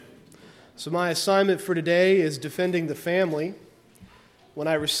So my assignment for today is defending the family. When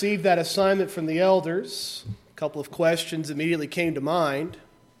I received that assignment from the elders, a couple of questions immediately came to mind.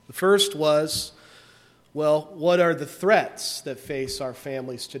 The first was, what are the threats that face our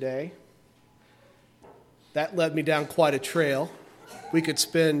families today? That led me down quite a trail. We could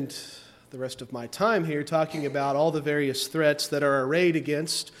spend the rest of my time here talking about all the various threats that are arrayed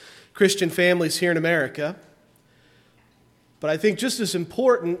against Christian families here in America. But I think just as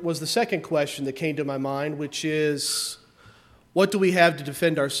important was the second question that came to my mind, which is, what do we have to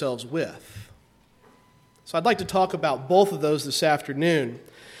defend ourselves with? So I'd like to talk about both of those this afternoon.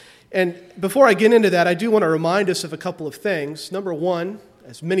 And before I get into that, I do want to remind us of a couple of things. Number one,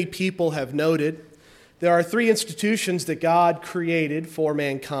 as many people have noted, there are three institutions that God created for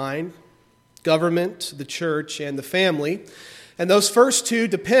mankind: government, the church, and the family. And those first two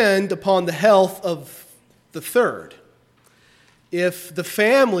depend upon the health of the third. If the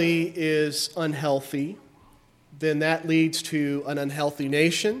family is unhealthy, then that leads to an unhealthy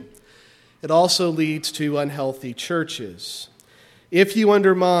nation. It also leads to unhealthy churches. If you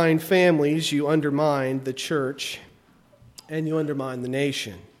undermine families, you undermine the church, and you undermine the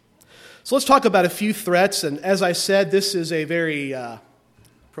nation. So let's talk about a few threats. And as I said, this is a very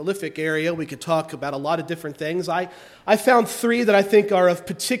prolific area. We could talk about a lot of different things. I found three that I think are of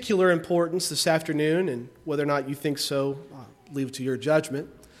particular importance this afternoon, and whether or not you think so, I'll leave it to your judgment.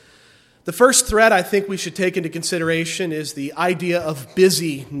 The first threat I think we should take into consideration is the idea of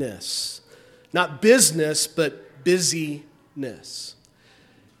busyness. Not business, but busyness.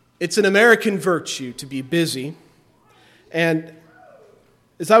 It's an American virtue to be busy. And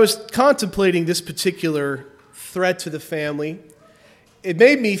as I was contemplating this particular threat to the family, it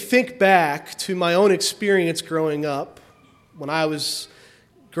made me think back to my own experience growing up. When I was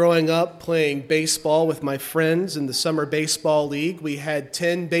growing up playing baseball with my friends in the summer baseball league, we had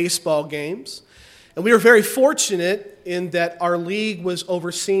 10 baseball games. And we were very fortunate in that our league was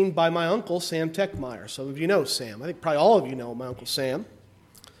overseen by my uncle, Sam Techmeyer. Some of you know Sam. I think probably all of you know my Uncle Sam.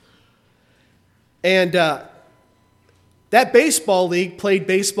 And that baseball league played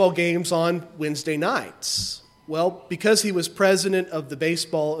baseball games on Wednesday nights. Well, because he was president of the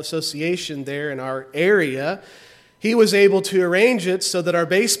baseball association there in our area, he was able to arrange it so that our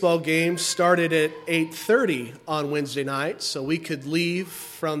baseball games started at 8:30 on Wednesday nights, so we could leave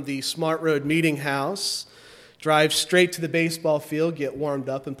from the Smart Road Meeting House, drive straight to the baseball field, get warmed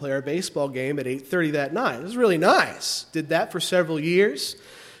up, and play our baseball game at 8:30 that night. It was really nice. Did that for several years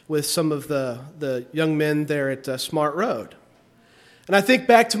with some of the young men there at Smart Road. And I think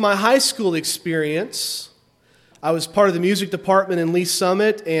back to my high school experience. I was part of the music department in Lee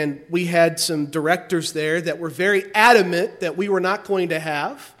Summit, and we had some directors there that were very adamant that we were not going to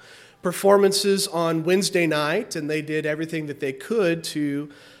have performances on Wednesday night, and they did everything that they could to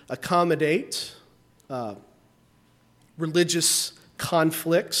accommodate religious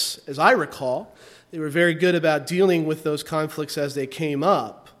conflicts. As I recall, they were very good about dealing with those conflicts as they came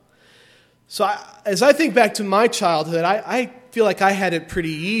up. So as I think back to my childhood, I feel like I had it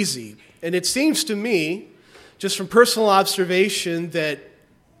pretty easy, and it seems to me, just from personal observation, that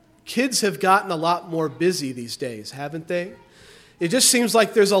kids have gotten a lot more busy these days, haven't they? It just seems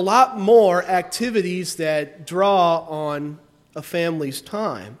like there's a lot more activities that draw on a family's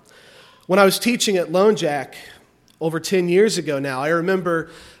time. When I was teaching at Lone Jack over 10 years ago now, I remember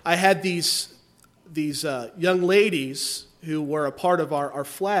I had these young ladies who were a part of our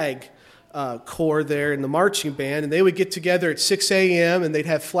flag corps there in the marching band, and they would get together at 6 a.m. and they'd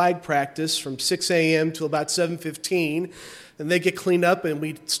have flag practice from 6 a.m. to about 7:15. Then they get cleaned up and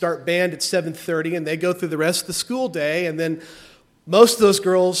we'd start band at 7:30, and they go through the rest of the school day. And then most of those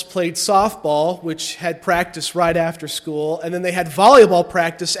girls played softball, which had practice right after school, and then they had volleyball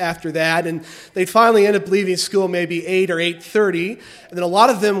practice after that, and they'd finally end up leaving school maybe 8 or 8:30. And then a lot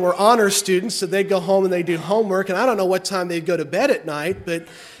of them were honor students, so they'd go home and they'd do homework, and I don't know what time they'd go to bed at night, but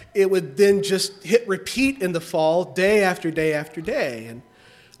it would then just hit repeat in the fall, day after day after day. And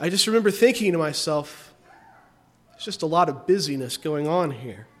I just remember thinking to myself, there's just a lot of busyness going on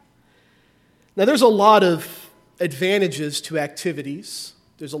here. Now, there's a lot of advantages to activities.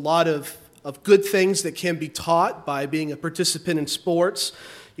 There's a lot of good things that can be taught by being a participant in sports.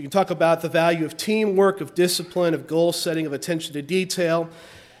 You can talk about the value of teamwork, of discipline, of goal setting, of attention to detail.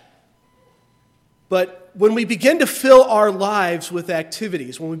 But when we begin to fill our lives with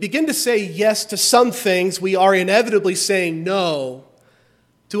activities, when we begin to say yes to some things, we are inevitably saying no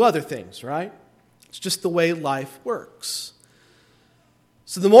to other things, right? It's just the way life works.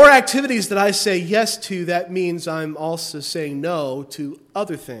 So the more activities that I say yes to, that means I'm also saying no to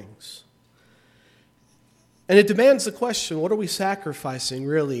other things. And it demands the question, what are we sacrificing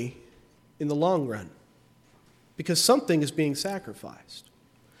really in the long run because something is being sacrificed.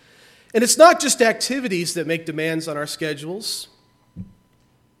 And it's not just activities that make demands on our schedules.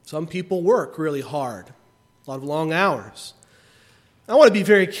 Some people work really hard, a lot of long hours. I want to be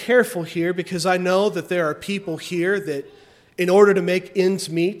very careful here because I know that there are people here that in order to make ends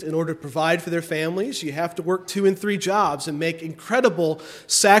meet, in order to provide for their families, you have to work 2 and 3 jobs and make incredible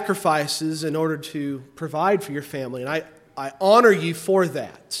sacrifices in order to provide for your family. And I honor you for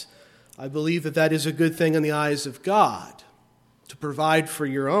that. I believe that that is a good thing in the eyes of God, to provide for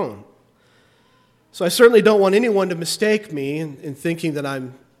your own. So I certainly don't want anyone to mistake me in thinking that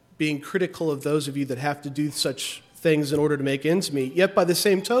I'm being critical of those of you that have to do such things in order to make ends meet. Yet by the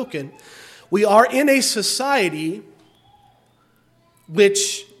same token, we are in a society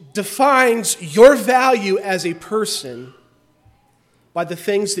which defines your value as a person by the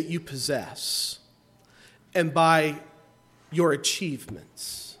things that you possess and by your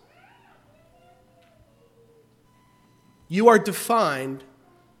achievements. You are defined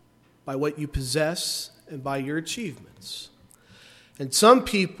by what you possess and by your achievements. And some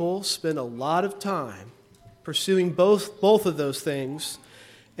people spend a lot of time pursuing both of those things,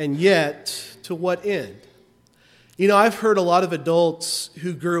 and yet, to what end? You know, I've heard a lot of adults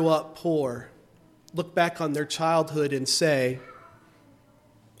who grew up poor look back on their childhood and say,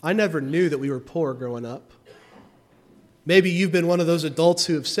 I never knew that we were poor growing up. Maybe you've been one of those adults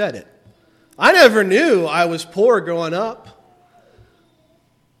who have said it. I never knew I was poor growing up.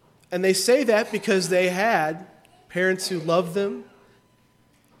 And they say that because they had parents who loved them.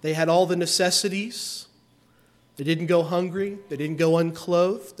 They had all the necessities. They didn't go hungry. They didn't go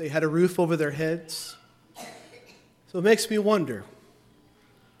unclothed. They had a roof over their heads. So it makes me wonder,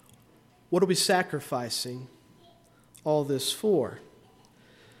 what are we sacrificing all this for?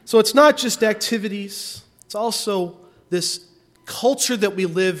 So it's not just activities. It's also this culture that we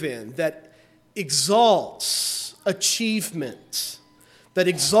live in that exalts achievement, that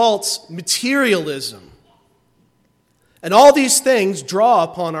exalts materialism. And all these things draw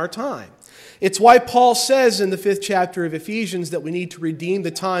upon our time. It's why Paul says in the 5th chapter of Ephesians that we need to redeem the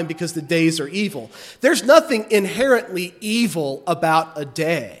time because the days are evil. There's nothing inherently evil about a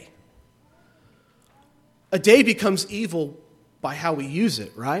day. A day becomes evil by how we use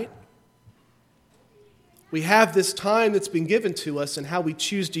it, right? We have this time that's been given to us, and how we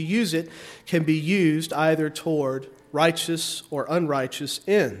choose to use it can be used either toward righteous or unrighteous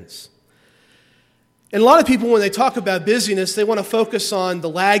ends. And a lot of people, when they talk about busyness, they want to focus on the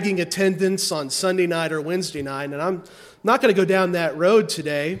lagging attendance on Sunday night or Wednesday night. And I'm not going to go down that road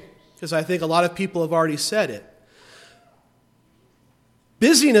today because I think a lot of people have already said it.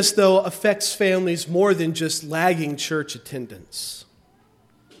 Busyness, though, affects families more than just lagging church attendance.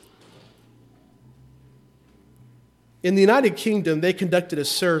 In the United Kingdom, they conducted a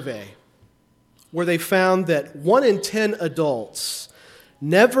survey where they found that 1 in 10 adults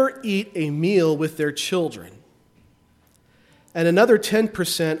never eat a meal with their children, and another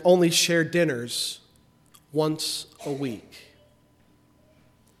 10% only share dinners once a week.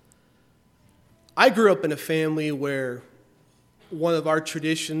 I grew up in a family where one of our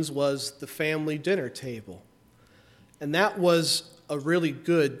traditions was the family dinner table, and that was a really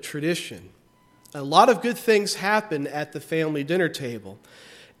good tradition. A lot of good things happen at the family dinner table.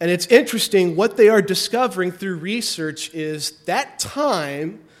 And it's interesting, what they are discovering through research is that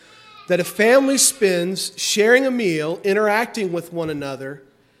time that a family spends sharing a meal, interacting with one another,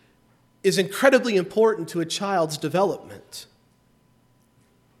 is incredibly important to a child's development.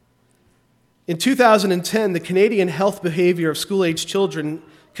 In 2010, the Canadian Health Behavior of School-Aged Children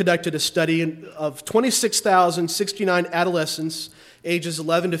conducted a study of 26,069 adolescents ages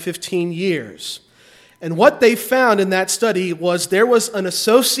 11 to 15 years. And what they found in that study was there was an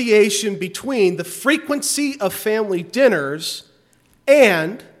association between the frequency of family dinners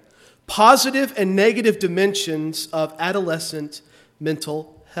and positive and negative dimensions of adolescent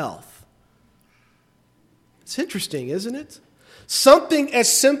mental health. It's interesting, isn't it? Something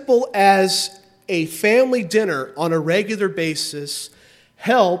as simple as a family dinner on a regular basis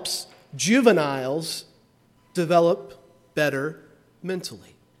helps juveniles develop better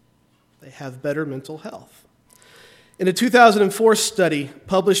mentally. They have better mental health. In a 2004 study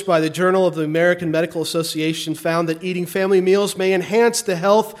published by the Journal of the American Medical Association found that eating family meals may enhance the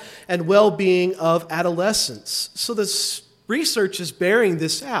health and well-being of adolescents. So this research is bearing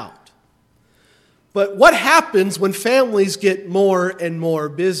this out. But what happens when families get more and more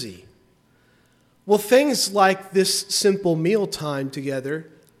busy? Well, things like this simple mealtime together,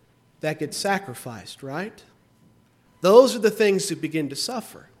 that get sacrificed, right? Those are the things that begin to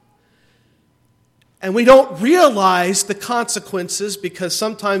suffer. And we don't realize the consequences because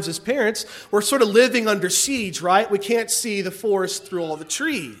sometimes as parents, we're sort of living under siege, right? We can't see the forest through all the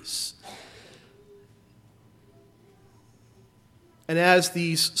trees. And as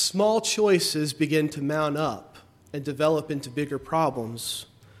these small choices begin to mount up and develop into bigger problems,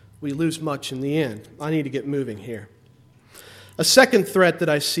 we lose much in the end. I need to get moving here. A second threat that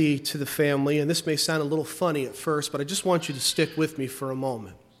I see to the family, and this may sound a little funny at first, but I just want you to stick with me for a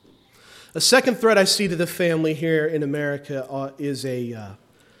moment. A second threat I see to the family here in America is a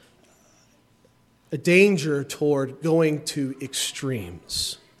danger toward going to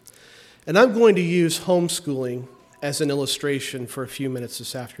extremes. And I'm going to use homeschooling as an illustration for a few minutes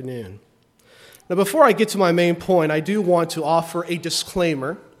this afternoon. Now, before I get to my main point, I do want to offer a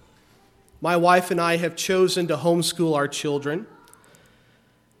disclaimer. My wife and I have chosen to homeschool our children.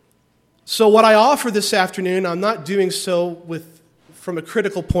 So what I offer this afternoon, I'm not doing so from a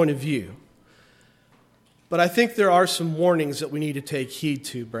critical point of view. But I think there are some warnings that we need to take heed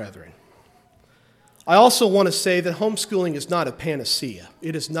to, brethren. I also want to say that homeschooling is not a panacea.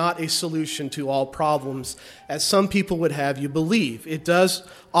 It is not a solution to all problems, as some people would have you believe. It does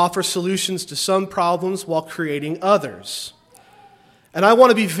offer solutions to some problems while creating others. And I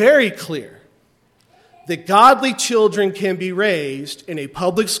want to be very clear that godly children can be raised in a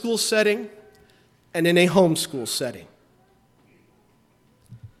public school setting and in a homeschool setting.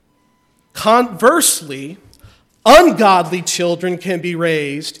 Conversely, ungodly children can be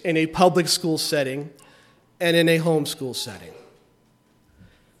raised in a public school setting and in a homeschool setting.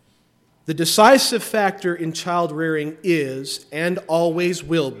 The decisive factor in child rearing is, and always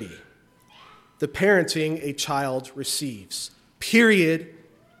will be, the parenting a child receives. Period.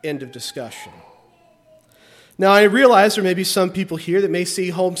 End of discussion. Now, I realize there may be some people here that may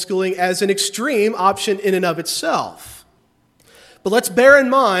see homeschooling as an extreme option in and of itself. But let's bear in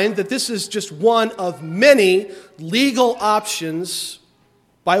mind that this is just one of many legal options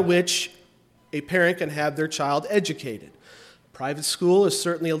by which a parent can have their child educated. Private school is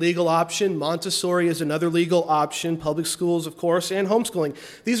certainly a legal option. Montessori is another legal option. Public schools, of course, and homeschooling.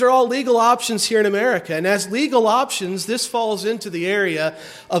 These are all legal options here in America. And as legal options, this falls into the area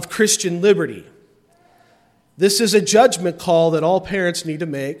of Christian liberty. This is a judgment call that all parents need to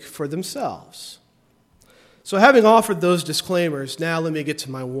make for themselves. So having offered those disclaimers, now let me get to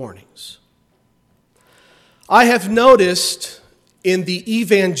my warnings. I have noticed in the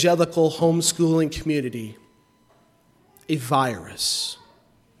evangelical homeschooling community a virus.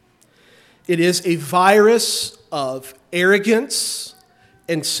 It is a virus of arrogance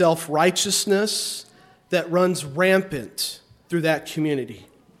and self-righteousness that runs rampant through that community.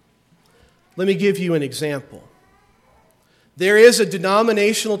 Let me give you an example. There is a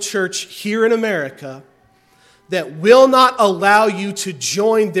denominational church here in America that will not allow you to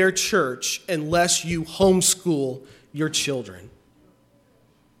join their church unless you homeschool your children.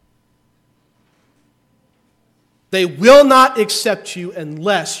 They will not accept you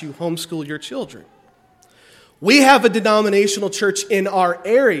unless you homeschool your children. We have a denominational church in our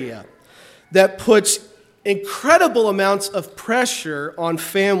area that puts incredible amounts of pressure on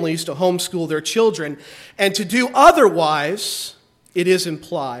families to homeschool their children, and to do otherwise, it is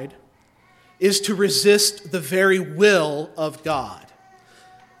implied, is to resist the very will of God.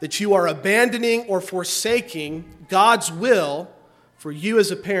 That you are abandoning or forsaking God's will for you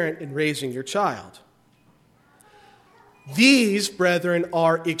as a parent in raising your child. These, brethren,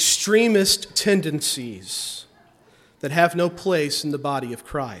 are extremist tendencies that have no place in the body of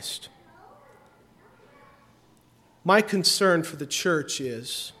Christ. My concern for the church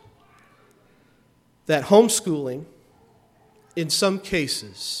is that homeschooling, in some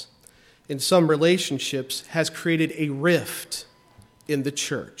cases, in some relationships, has created a rift in the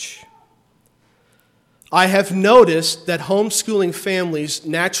church. I have noticed that homeschooling families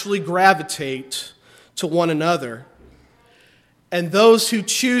naturally gravitate to one another, and those who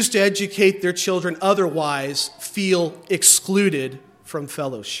choose to educate their children otherwise feel excluded from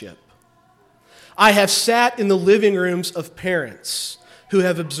fellowship. I have sat in the living rooms of parents who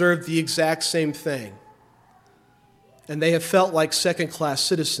have observed the exact same thing. And they have felt like second-class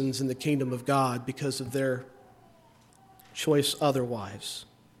citizens in the kingdom of God because of their choice otherwise.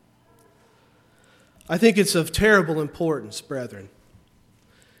 I think it's of terrible importance, brethren,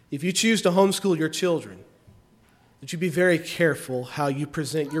 if you choose to homeschool your children, that you be very careful how you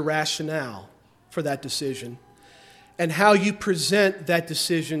present your rationale for that decision and how you present that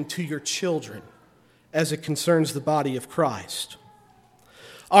decision to your children as it concerns the body of Christ.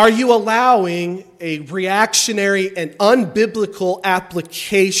 Are you allowing a reactionary and unbiblical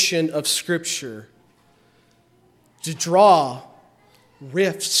application of Scripture to draw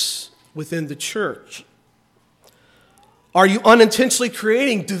rifts within the church? Are you unintentionally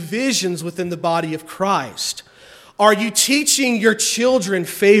creating divisions within the body of Christ? Are you teaching your children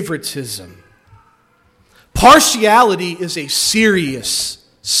favoritism? Partiality is a serious,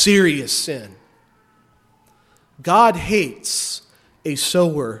 serious sin. God hates a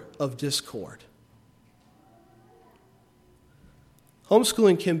sower of discord.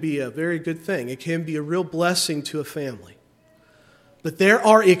 Homeschooling can be a very good thing. It can be a real blessing to a family. But there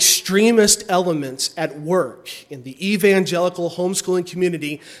are extremist elements at work in the evangelical homeschooling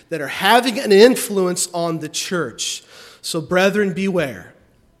community that are having an influence on the church. So, brethren, beware.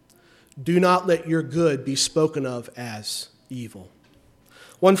 Do not let your good be spoken of as evil.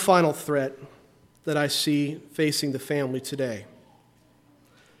 One final threat that I see facing the family today,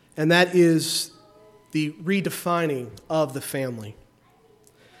 and that is the redefining of the family.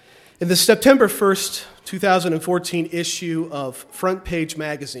 In the September 1st, 2014 issue of Front Page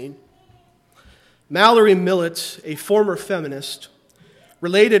magazine, Mallory Millett, a former feminist,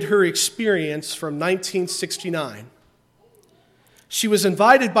 related her experience from 1969. She was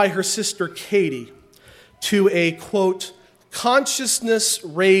invited by her sister Katie to a, quote,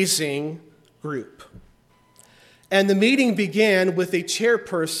 consciousness-raising group. And the meeting began with a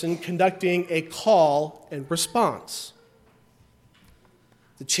chairperson conducting a call and response.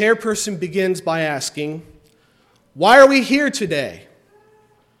 The chairperson begins by asking, "Why are we here today?"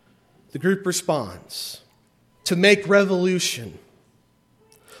 The group responds, "To make revolution."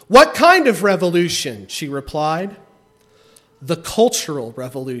 "What kind of revolution?" she replied. "The cultural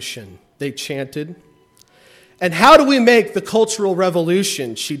revolution," they chanted. "And how do we make the cultural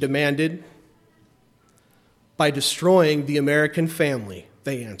revolution?" she demanded. "By destroying the American family,"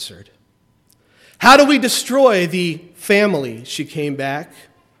 they answered. "How do we destroy the family?" she came back.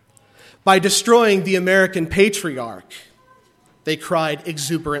 "By destroying the American patriarch," they cried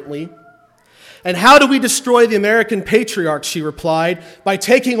exuberantly. "And how do we destroy the American patriarch?" she replied. "By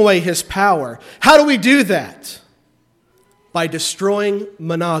taking away his power." "How do we do that?" "By destroying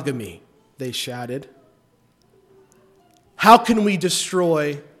monogamy," they shouted. "How can we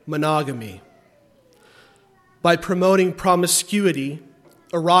destroy monogamy?" "By promoting promiscuity,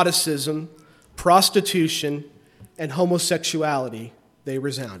 eroticism, prostitution, and homosexuality," they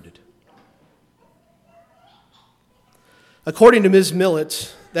resounded. According to Ms.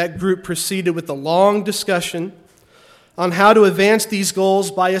 Millett, that group proceeded with a long discussion on how to advance these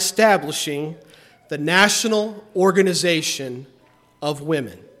goals by establishing the National Organization of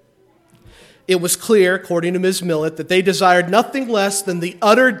Women. It was clear, according to Ms. Millett, that they desired nothing less than the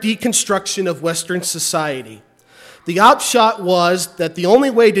utter deconstruction of Western society. The upshot was that the only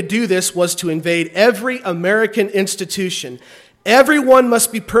way to do this was to invade every American institution. Everyone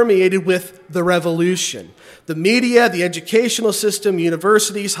must be permeated with the revolution. The media, the educational system,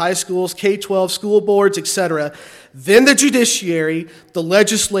 universities, high schools, K-12, school boards, etc. Then the judiciary, the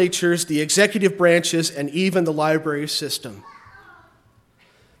legislatures, the executive branches, and even the library system.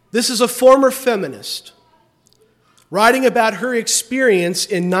 This is a former feminist writing about her experience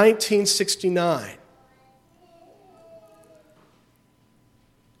in 1969.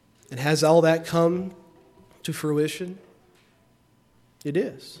 And has all that come to fruition? It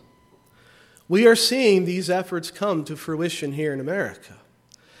is. We are seeing these efforts come to fruition here in America.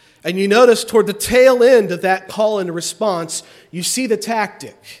 And you notice toward the tail end of that call and response, you see the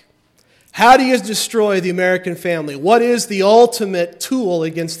tactic. How do you destroy the American family? What is the ultimate tool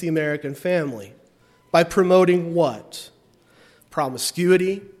against the American family? By promoting what?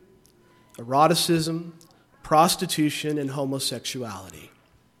 Promiscuity, eroticism, prostitution, and homosexuality.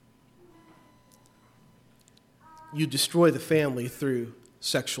 You destroy the family through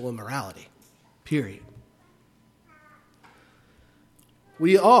sexual immorality. Period.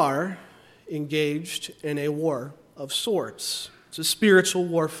 We are engaged in a war of sorts. It's a spiritual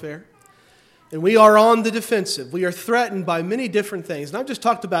warfare. And we are on the defensive. We are threatened by many different things. And I've just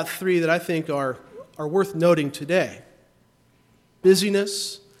talked about three that I think are worth noting today.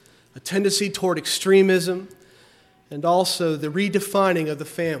 Busyness, a tendency toward extremism, and also the redefining of the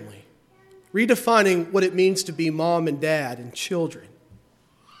family. Redefining what it means to be mom and dad and children.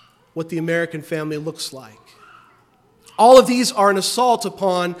 What the American family looks like. All of these are an assault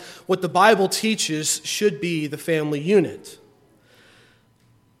upon what the Bible teaches should be the family unit.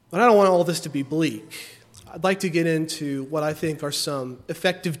 But I don't want all this to be bleak. I'd like to get into what I think are some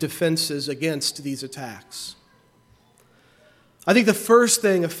effective defenses against these attacks. I think the first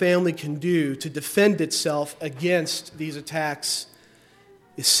thing a family can do to defend itself against these attacks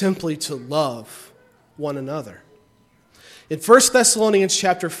is simply to love one another. In 1 Thessalonians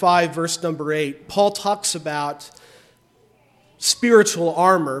chapter 5, verse number 8, Paul talks about spiritual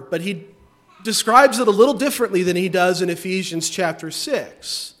armor, but he describes it a little differently than he does in Ephesians chapter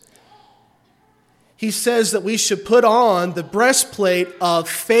 6. He says that we should put on the breastplate of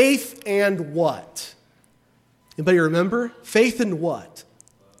faith and what? Anybody remember? Faith and what?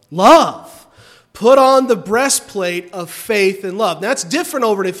 Love. Put on the breastplate of faith and love. Now, that's different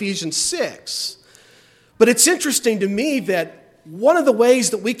over in Ephesians 6. But it's interesting to me that one of the ways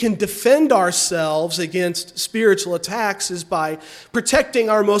that we can defend ourselves against spiritual attacks is by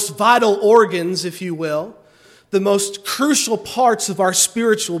protecting our most vital organs, if you will, the most crucial parts of our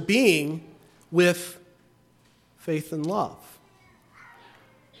spiritual being with faith and love.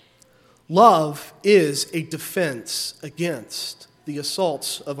 Love is a defense against the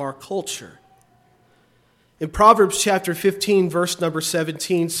assaults of our culture. In Proverbs chapter 15, verse number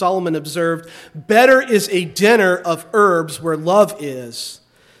 17, Solomon observed, "Better is a dinner of herbs where love is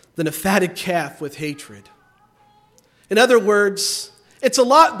than a fatted calf with hatred." In other words, it's a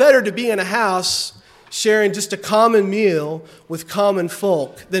lot better to be in a house sharing just a common meal with common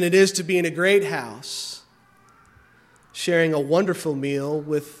folk than it is to be in a great house sharing a wonderful meal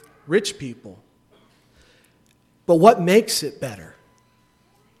with rich people. But what makes it better?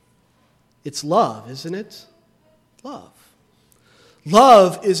 It's love, isn't it? Love.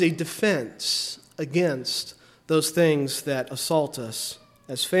 Love is a defense against those things that assault us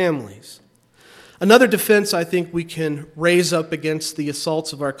as families. Another defense I think we can raise up against the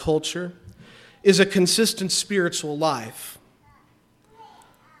assaults of our culture is a consistent spiritual life.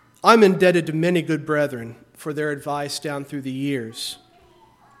 I'm indebted to many good brethren for their advice down through the years.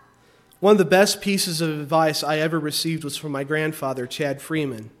 One of the best pieces of advice I ever received was from my grandfather, Chad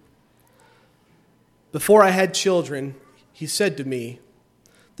Freeman. Before I had children, he said to me,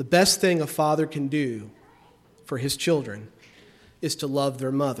 the best thing a father can do for his children is to love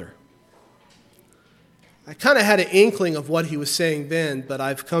their mother. I kind of had an inkling of what he was saying then, but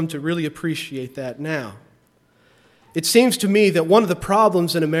I've come to really appreciate that now. It seems to me that one of the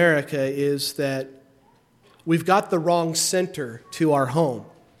problems in America is that we've got the wrong center to our home.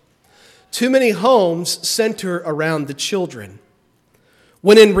 Too many homes center around the children,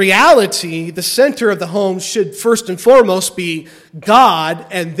 when in reality, the center of the home should first and foremost be God,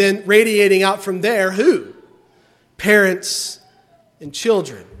 and then radiating out from there, who? Parents and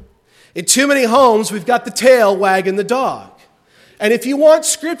children. In too many homes, we've got the tail wagging the dog. And if you want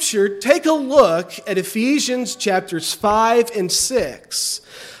scripture, take a look at Ephesians chapters 5 and 6.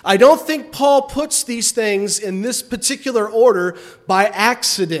 I don't think Paul puts these things in this particular order by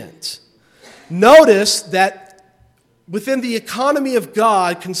accident. Notice that within the economy of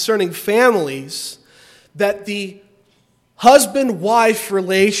God concerning families, that the husband-wife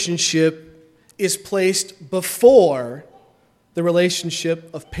relationship is placed before the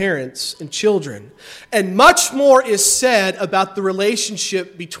relationship of parents and children. And much more is said about the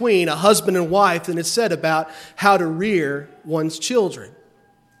relationship between a husband and wife than is said about how to rear one's children.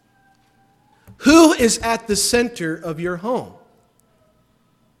 Who is at the center of your home?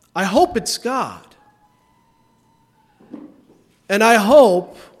 I hope it's God. And I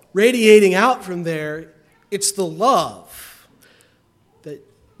hope, radiating out from there, it's the love that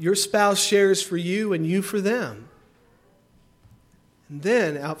your spouse shares for you and you for them. And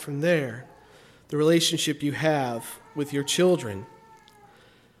then, out from there, the relationship you have with your children.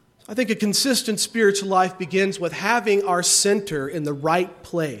 I think a consistent spiritual life begins with having our center in the right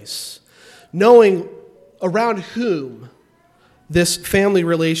place, knowing around whom this family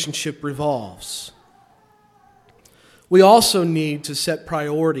relationship revolves. We also need to set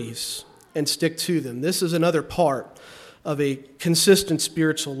priorities and stick to them. This is another part of a consistent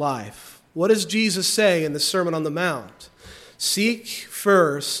spiritual life. What does Jesus say in the Sermon on the Mount? Seek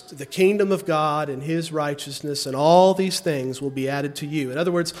first the kingdom of God and his righteousness, and all these things will be added to you. In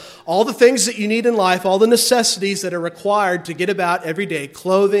other words, all the things that you need in life, all the necessities that are required to get about every day,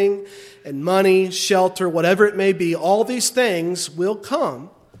 clothing and money, shelter, whatever it may be, all these things will come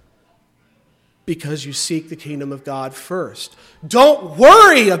because you seek the kingdom of God first. Don't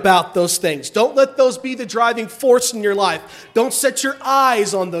worry about those things. Don't let those be the driving force in your life. Don't set your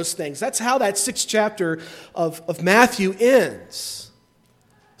eyes on those things. That's how that 6th chapter of Matthew ends.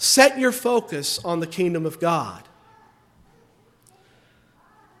 Set your focus on the kingdom of God.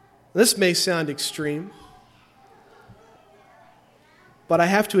 This may sound extreme, but I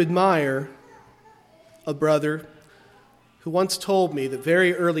have to admire a brother who once told me that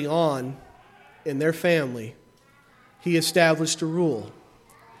very early on in their family, he established a rule.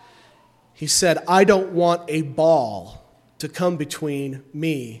 He said, I don't want a ball to come between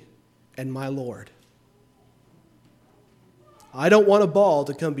me and my Lord. I don't want a ball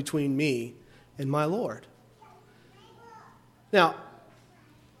to come between me and my Lord. Now,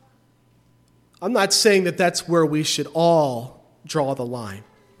 I'm not saying that that's where we should all draw the line.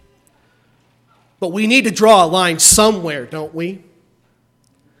 But we need to draw a line somewhere, don't we?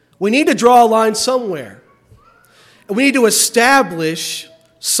 We need to draw a line somewhere. And we need to establish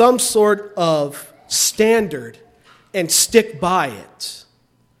some sort of standard and stick by it.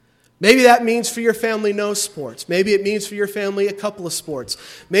 Maybe that means for your family no sports. Maybe it means for your family a couple of sports.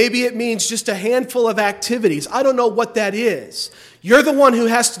 Maybe it means just a handful of activities. I don't know what that is. You're the one who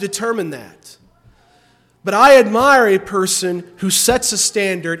has to determine that. But I admire a person who sets a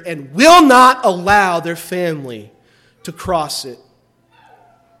standard and will not allow their family to cross it.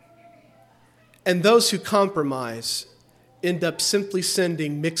 And those who compromise end up simply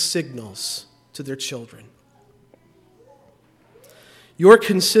sending mixed signals to their children. Your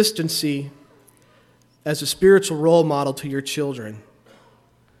consistency as a spiritual role model to your children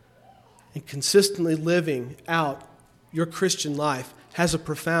and consistently living out your Christian life has a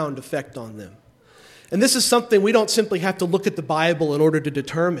profound effect on them. And this is something we don't simply have to look at the Bible in order to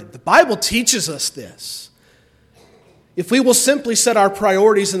determine. The Bible teaches us this. If we will simply set our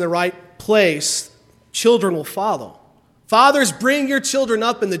priorities in the right place, children will follow. Fathers, bring your children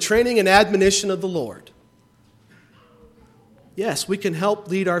up in the training and admonition of the Lord. Yes, we can help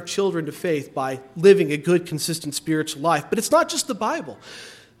lead our children to faith by living a good, consistent spiritual life. But it's not just the Bible.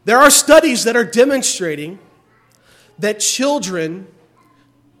 There are studies that are demonstrating that children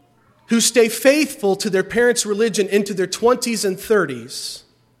who stay faithful to their parents' religion into their 20s and 30s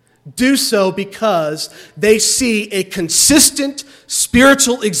do so because they see a consistent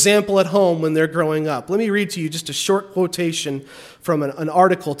spiritual example at home when they're growing up. Let me read to you just a short quotation from an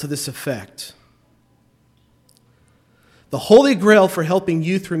article to this effect. The holy grail for helping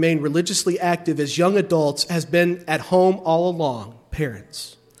youth remain religiously active as young adults has been at home all along,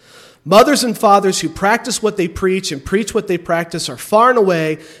 parents. Mothers and fathers who practice what they preach and preach what they practice are far and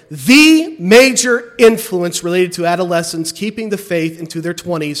away the major influence related to adolescents keeping the faith into their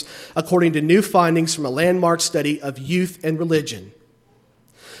 20s, according to new findings from a landmark study of youth and religion.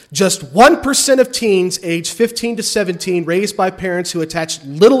 Just 1% of teens aged 15 to 17 raised by parents who attached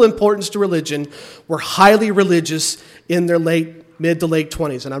little importance to religion were highly religious in their mid to late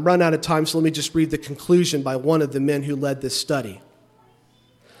 20s. And I'm running out of time, so let me just read the conclusion by one of the men who led this study.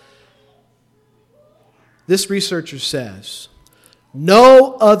 This researcher says,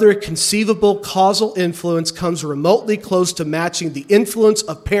 no other conceivable causal influence comes remotely close to matching the influence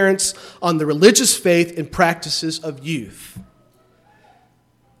of parents on the religious faith and practices of youth.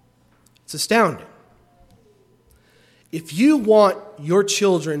 It's astounding. If you want your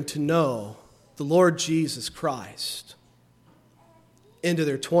children to know the Lord Jesus Christ into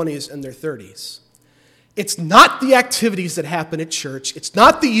their 20s and their 30s, it's not the activities that happen at church. It's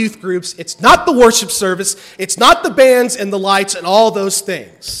not the youth groups. It's not the worship service. It's not the bands and the lights and all those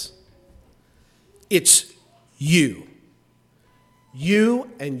things. It's you.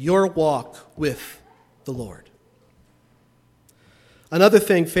 You and your walk with the Lord. Another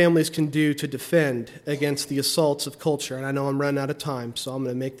thing families can do to defend against the assaults of culture, and I know I'm running out of time, so I'm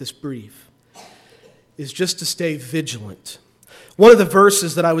going to make this brief, is just to stay vigilant. One of the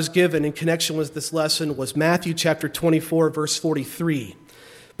verses that I was given in connection with this lesson was Matthew chapter 24, verse 43.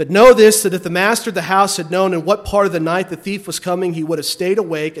 But know this, that if the master of the house had known in what part of the night the thief was coming, he would have stayed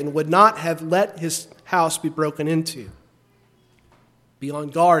awake and would not have let his house be broken into. Be on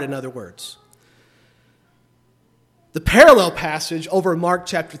guard, in other words. The parallel passage over Mark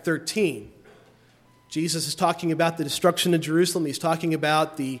chapter 13, Jesus is talking about the destruction of Jerusalem. He's talking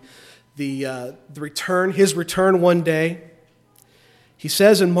about the return, his return one day. He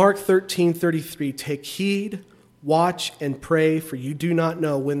says in Mark 13:33, take heed, watch, and pray, for you do not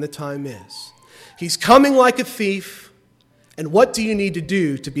know when the time is. He's coming like a thief, and what do you need to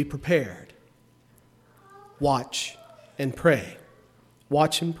do to be prepared? Watch and pray.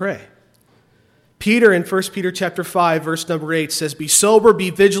 Watch and pray. Peter in 1 Peter chapter 5, verse number 8 says, be sober,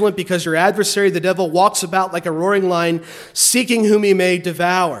 be vigilant, because your adversary, the devil, walks about like a roaring lion, seeking whom he may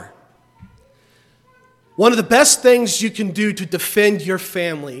devour. One of the best things you can do to defend your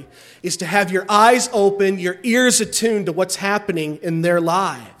family is to have your eyes open, your ears attuned to what's happening in their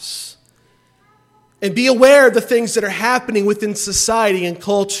lives. And be aware of the things that are happening within society and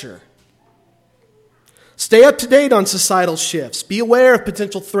culture. Stay up to date on societal shifts. Be aware of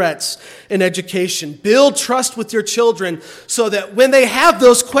potential threats in education. Build trust with your children so that when they have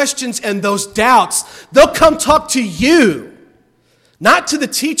those questions and those doubts, they'll come talk to you, not to the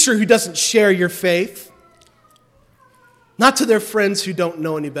teacher who doesn't share your faith. Not to their friends who don't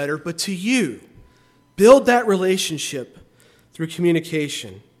know any better, but to you. Build that relationship through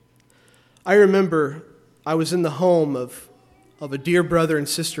communication. I remember I was in the home of of a dear brother and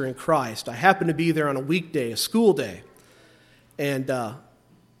sister in Christ. I happened to be there on a weekday, a school day. And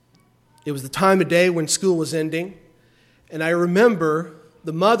it was the time of day when school was ending. And I remember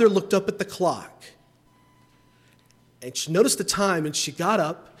the mother looked up at the clock. And she noticed the time, and she got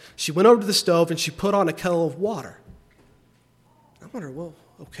up. She went over to the stove, and she put on a kettle of water. I wonder, well,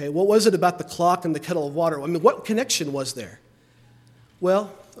 okay, what was it about the clock and the kettle of water? I mean, what connection was there?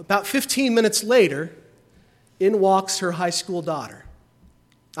 Well, about 15 minutes later, in walks her high school daughter.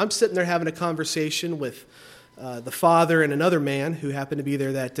 I'm sitting there having a conversation with the father and another man who happened to be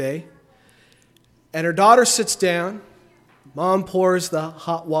there that day. And her daughter sits down. Mom pours the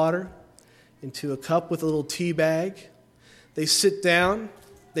hot water into a cup with a little tea bag. They sit down.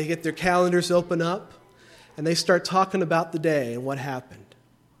 They get their calendars open up. And they start talking about the day and what happened.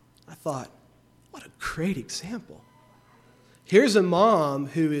 I thought, what a great example. Here's a mom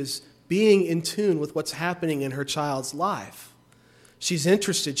who is being in tune with what's happening in her child's life. She's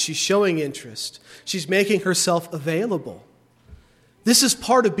interested. She's showing interest. She's making herself available. This is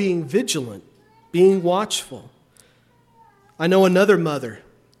part of being vigilant, being watchful. I know another mother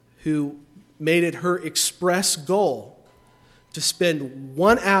who made it her express goal to spend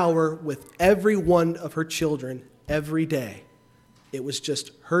 1 hour with every one of her children every day. It was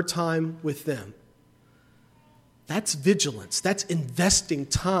just her time with them. That's vigilance. That's investing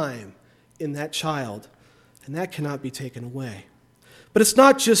time in that child, and that cannot be taken away. But it's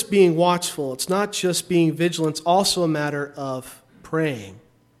not just being watchful. It's not just being vigilant. It's also a matter of praying.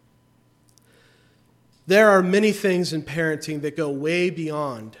 There are many things in parenting that go way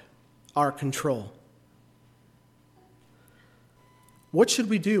beyond our control. What should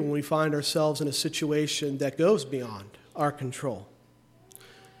we do when we find ourselves in a situation that goes beyond our control?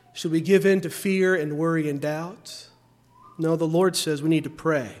 Should we give in to fear and worry and doubt? No, the Lord says we need to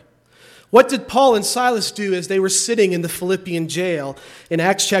pray. What did Paul and Silas do as they were sitting in the Philippian jail in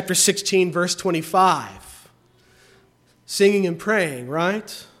Acts chapter 16, verse 25? Singing and praying,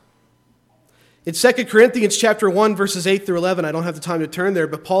 right? In 2 Corinthians chapter 1, verses 8 through 11, I don't have the time to turn there,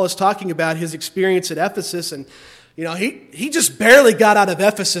 but Paul is talking about his experience at Ephesus, and he just barely got out of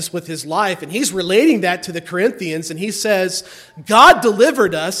Ephesus with his life, and he's relating that to the Corinthians, and he says, God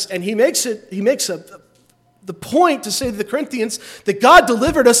delivered us, and he makes the point to say to the Corinthians that God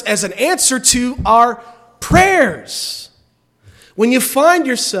delivered us as an answer to our prayers. When you find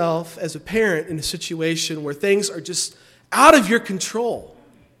yourself as a parent in a situation where things are just out of your control,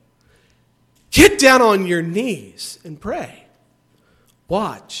 get down on your knees and pray.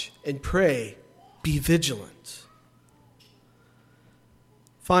 Watch and pray. Be vigilant.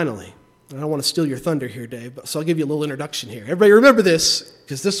 Finally, I don't want to steal your thunder here, Dave, so I'll give you a little introduction here. Everybody remember this,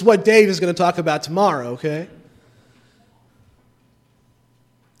 because this is what Dave is going to talk about tomorrow, okay?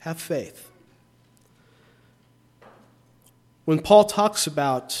 Have faith. When Paul talks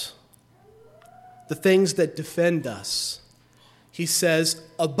about the things that defend us, he says,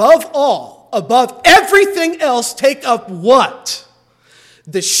 above all, above everything else, take up what?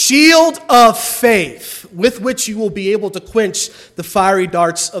 The shield of faith, with which you will be able to quench the fiery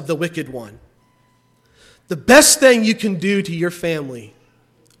darts of the wicked one. The best thing you can do to your family,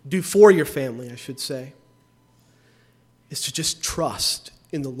 do for your family, I should say, is to just trust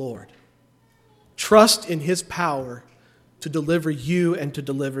in the Lord. Trust in His power to deliver you and to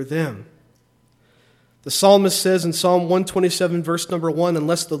deliver them. The psalmist says in Psalm 127, verse number 1,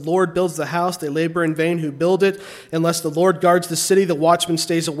 unless the Lord builds the house, they labor in vain who build it. Unless the Lord guards the city, the watchman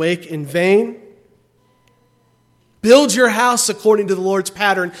stays awake in vain. Build your house according to the Lord's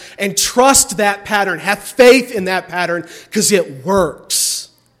pattern and trust that pattern. Have faith in that pattern because it works.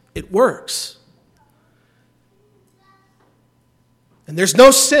 It works. And there's no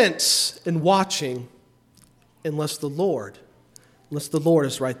sense in watching unless the Lord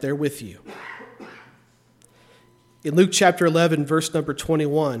is right there with you. In Luke chapter 11, verse number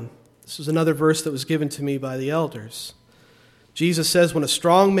 21, this is another verse that was given to me by the elders. Jesus says, when a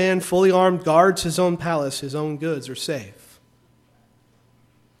strong man, fully armed, guards his own palace, his own goods are safe.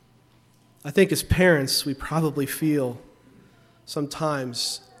 I think as parents, we probably feel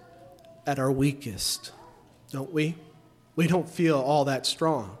sometimes at our weakest, don't we? We don't feel all that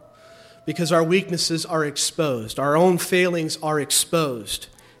strong because our weaknesses are exposed. Our own failings are exposed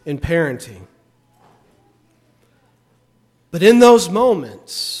in parenting. But in those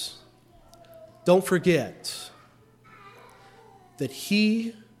moments, don't forget that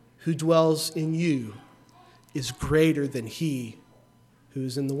He who dwells in you is greater than he who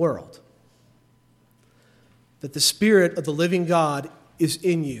is in the world. That the Spirit of the living God is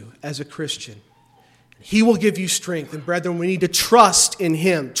in you as a Christian. He will give you strength. And brethren, we need to trust in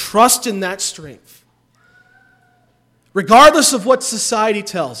Him. Trust in that strength. regardless of what society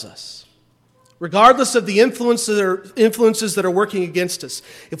tells us, regardless of the influences that are working against us,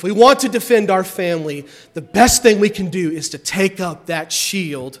 if we want to defend our family, the best thing we can do is to take up that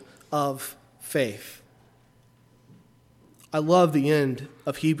shield of faith. I love the end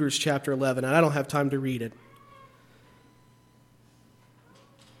of Hebrews chapter 11, and I don't have time to read it.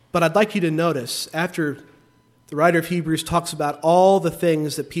 But I'd like you to notice, after the writer of Hebrews talks about all the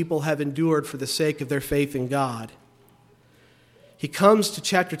things that people have endured for the sake of their faith in God, he comes to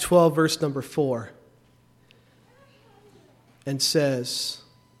chapter 12, verse number 4, and says,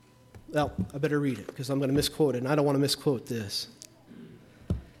 well, I better read it because I'm going to misquote it, and I don't want to misquote this.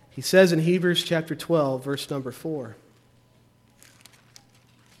 He says in Hebrews chapter 12, verse number 4,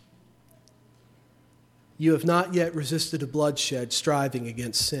 "You have not yet resisted a bloodshed, striving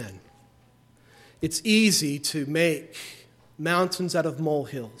against sin." It's easy to make mountains out of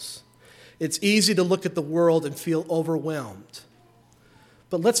molehills. It's easy to look at the world and feel overwhelmed.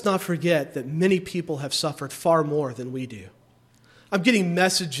 But let's not forget that many people have suffered far more than we do. I'm getting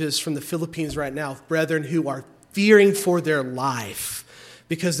messages from the Philippines right now of brethren who are fearing for their life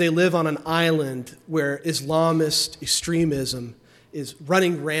because they live on an island where Islamist extremism is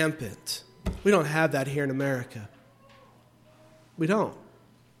running rampant. We don't have that here in America. We don't.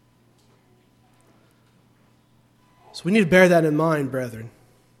 So we need to bear that in mind, brethren.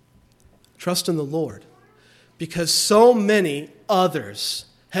 Trust in the Lord, because so many others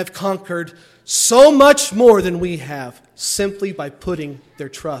have conquered so much more than we have simply by putting their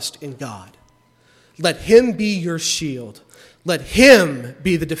trust in God. Let Him be your shield. Let Him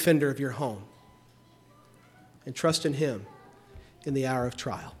be the defender of your home. And trust in Him in the hour of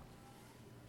trial.